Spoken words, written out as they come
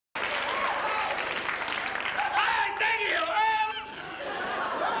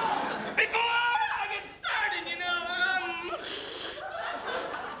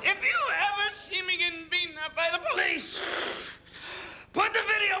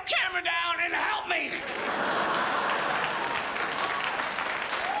her down and help me.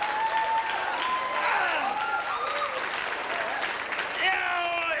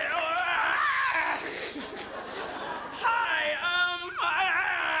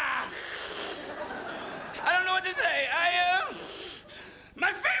 I don't know what to say.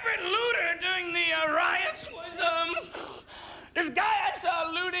 My favorite looter during the riots was, this guy I saw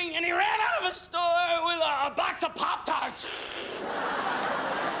looting, and he ran out of a store with a box of Pop-Tarts.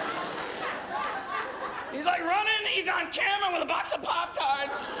 He's like running, he's on camera with a box of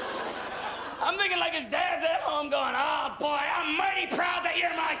Pop-Tarts. I'm thinking like his dad's at home going, oh boy, I'm mighty proud that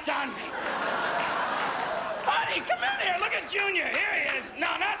you're my son. Honey, come in here, look at Junior, here he is. No,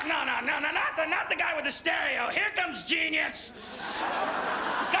 not the guy with the stereo. Here comes Genius.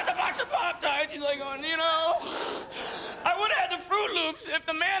 He's got the box of Pop-Tarts. He's like going, you know, I would have had the Fruit Loops if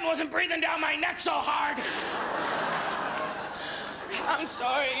the man wasn't breathing down my neck so hard. I'm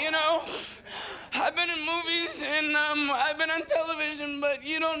sorry, you know, I've been in movies and I've been on television, but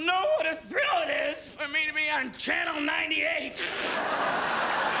you don't know what a thrill it is for me to be on Channel 98.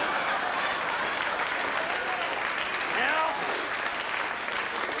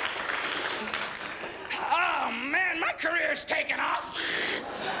 Oh, man, my career's taken off.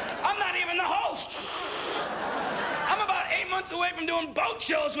 I'm not even the host. I'm about 8 months away from doing boat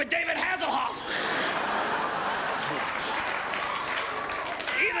shows with David Hasselhoff.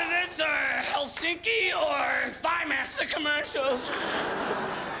 Either this or Helsinki or Thigh Master commercials.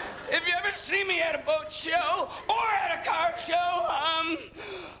 If you ever see me at a boat show or at a car show,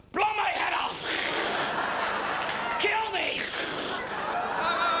 blow my head off. Kill me.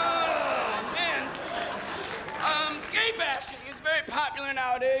 Gay bashing is very popular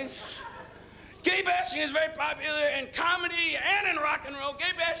nowadays. Gay bashing is very popular in comedy and in rock and roll.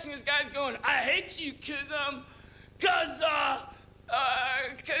 Gay bashing is guys going, I hate you cause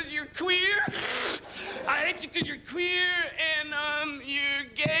you're queer. I hate you cause you're queer and you're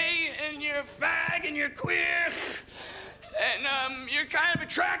gay and you're a fag and you're queer and you're kind of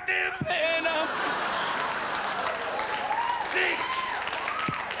attractive and see,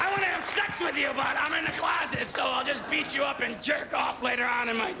 I want to have sex with you, but I'm in the closet, so I'll just beat you up and jerk off later on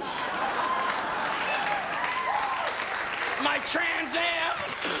in my Trans Am.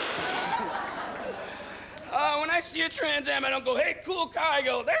 When I see a Trans Am, I don't go, hey, cool car. I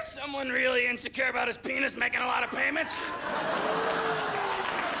go, there's someone really insecure about his penis making a lot of payments.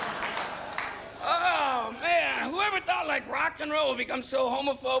 Oh, man, whoever thought, like, rock and roll would become so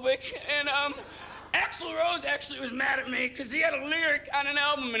homophobic? And, Axl Rose actually was mad at me because he had a lyric on an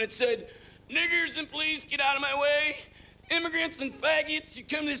album and it said, niggers and please get out of my way. Immigrants and faggots, you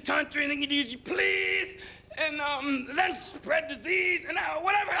come to this country and they can use you please. And then spread disease and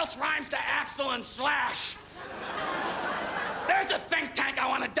whatever else rhymes to Axl and Slash. There's a think tank I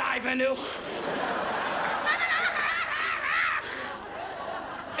want to dive into.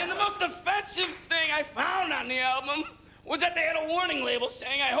 And the most offensive thing I found on the album was that they had a warning label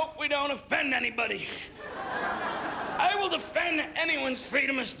saying, I hope we don't offend anybody. I will defend anyone's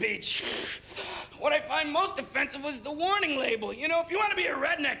freedom of speech. What I find most offensive was the warning label. You know, if you want to be a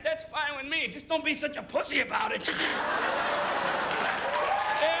redneck, that's fine with me. Just don't be such a pussy about it. Yeah.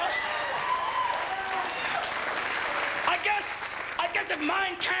 I guess if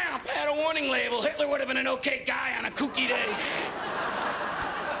Mein Kampf had a warning label, Hitler would have been an okay guy on a kooky day.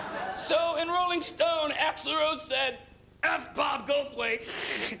 So in Rolling Stone, Axl Rose said, F Bob Goldthwait.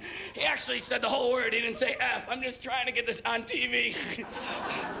 He actually said the whole word. He didn't say F. I'm just trying to get this on TV.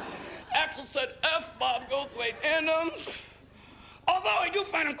 Axl said F Bob Goldthwait. And, although I do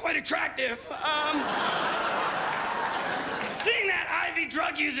find him quite attractive, seeing that IV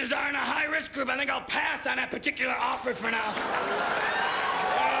drug users are in a high-risk group, I think I'll pass on that particular offer for now.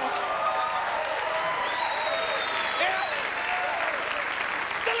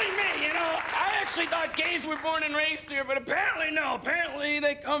 I actually thought gays were born and raised here, but apparently no. Apparently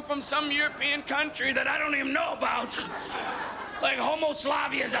they come from some European country that I don't even know about. Like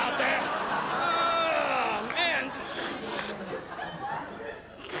Homo-Slavia's out there. Oh, man.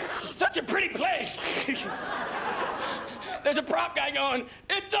 Such a pretty place. There's a prop guy going,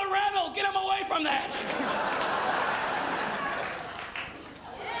 it's a rebel, get him away from that.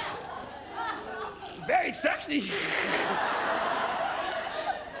 Very sexy.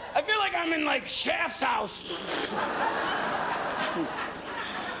 I feel like I'm in, like, Shaft's house.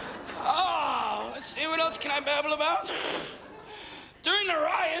 Oh, let's see, what else can I babble about? During the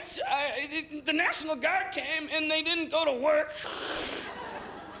riots, the National Guard came and they didn't go to work.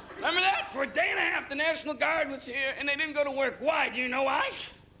 Remember that? For a day and a half, the National Guard was here and they didn't go to work. Why? Do you know why?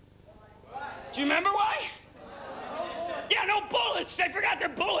 Do you remember why? Yeah, yeah, no bullets. They forgot their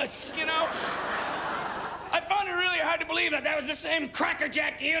bullets, you know? I found it really hard to believe that was the same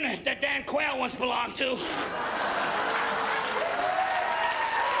crackerjack unit that Dan Quayle once belonged to.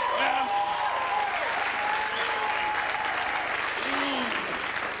 Yeah.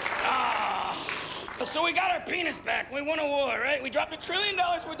 So we got our penis back. We won a war, right? We dropped $1 trillion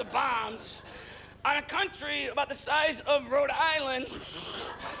worth of bombs on a country about the size of Rhode Island,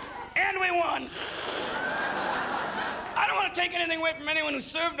 and we won. I don't want to take anything away from anyone who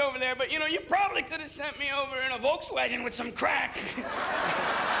served over there, but, you know, you probably could have sent me over in a Volkswagen with some crack.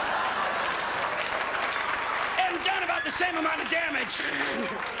 And done about the same amount of damage.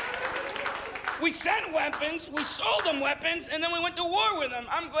 We sent weapons, we sold them weapons, and then we went to war with them.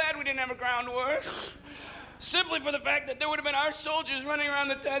 I'm glad we didn't have a ground war. Simply for the fact that there would have been our soldiers running around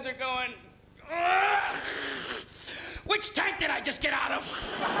the desert going, "Ugh! Which tank did I just get out of?"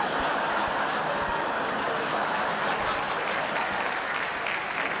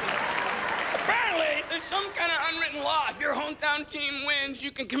 Apparently, there's some kind of unwritten law. If your hometown team wins,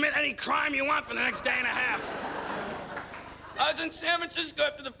 you can commit any crime you want for the next day and a half. I was in San Francisco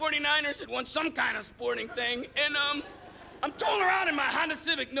after the 49ers had won some kind of sporting thing, and I'm tooling around in my Honda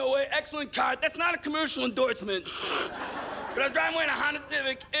Civic. No way, excellent car. That's not a commercial endorsement. But I was driving away in a Honda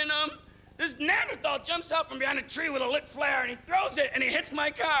Civic, and this Neanderthal jumps out from behind a tree with a lit flare, and he throws it, and he hits my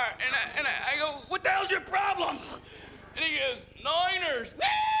car. And I go, "What the hell's your problem?" And he goes, "Niners." Woo!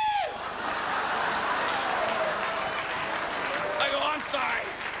 I go, "I'm sorry.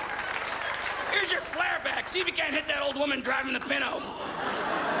 Here's your flare back. See if you can't hit that old woman driving the Pinto."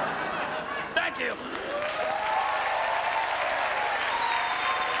 Thank you.